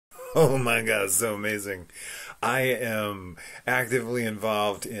Oh my God, so amazing. I am actively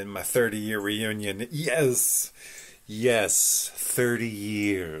involved in my 30-year reunion. Yes, yes, 30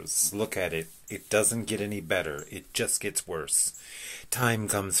 years. Look at it. It doesn't get any better. It just gets worse. Time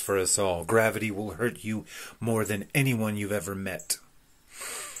comes for us all. Gravity will hurt you more than anyone you've ever met.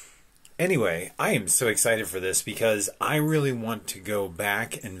 Anyway, I am so excited for this because I really want to go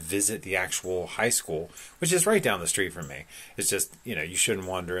back and visit the actual high school, which is right down the street from me. It's just, you shouldn't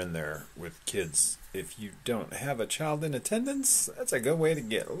wander in there with kids. If you don't have a child in attendance, that's a good way to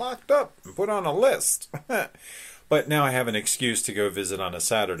get locked up and put on a list. But now I have an excuse to go visit on a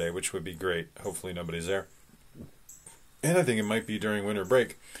Saturday, which would be great. Hopefully nobody's there. And I think it might be during winter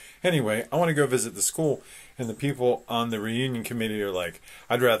break. Anyway, I want to go visit the school, and the people on the reunion committee are like,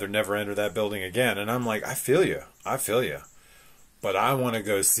 I'd rather never enter that building again. And I'm like, I feel you. I feel you. But I want to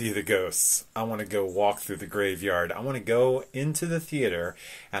go see the ghosts. I want to go walk through the graveyard. I want to go into the theater,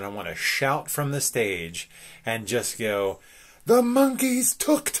 and I want to shout from the stage and just go, the monkeys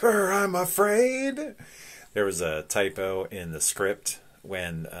took her, I'm afraid. There was a typo in the script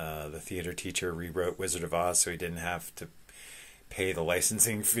when the theater teacher rewrote Wizard of Oz so he didn't have to pay the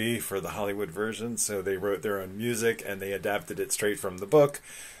licensing fee for the Hollywood version. So they wrote their own music and they adapted it straight from the book.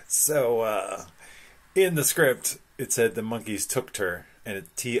 So in the script, it said the monkeys took her, and it's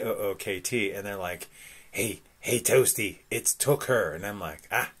T-O-O-K-T. And they're like, hey, Toasty, it's took her. And I'm like,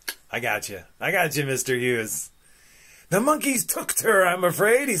 I got you, Mr. Hughes. The monkeys took her, I'm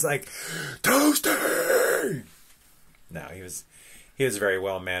afraid. He's like, Toasty! No, he was very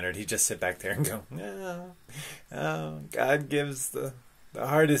well-mannered. He'd just sit back there and go, God gives the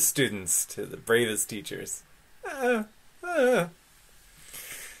hardest students to the bravest teachers.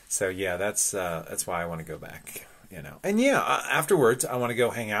 So, yeah, that's why I want to go back, And, yeah, afterwards, I want to go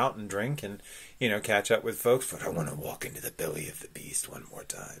hang out and drink and, catch up with folks. But I want to walk into the belly of the beast one more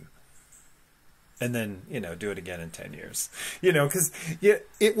time. And then, do it again in 10 years. Because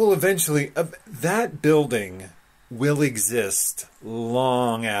it will eventually, that building will exist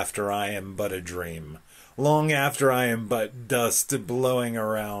long after I am but a dream. Long after I am but dust blowing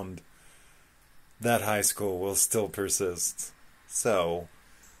around. That high school will still persist. So,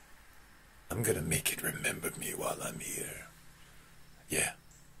 I'm going to make it remember me while I'm here. Yeah,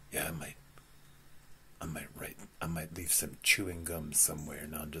 I might leave some chewing gum somewhere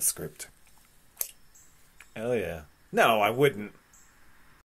nondescript. Hell yeah. No, I wouldn't.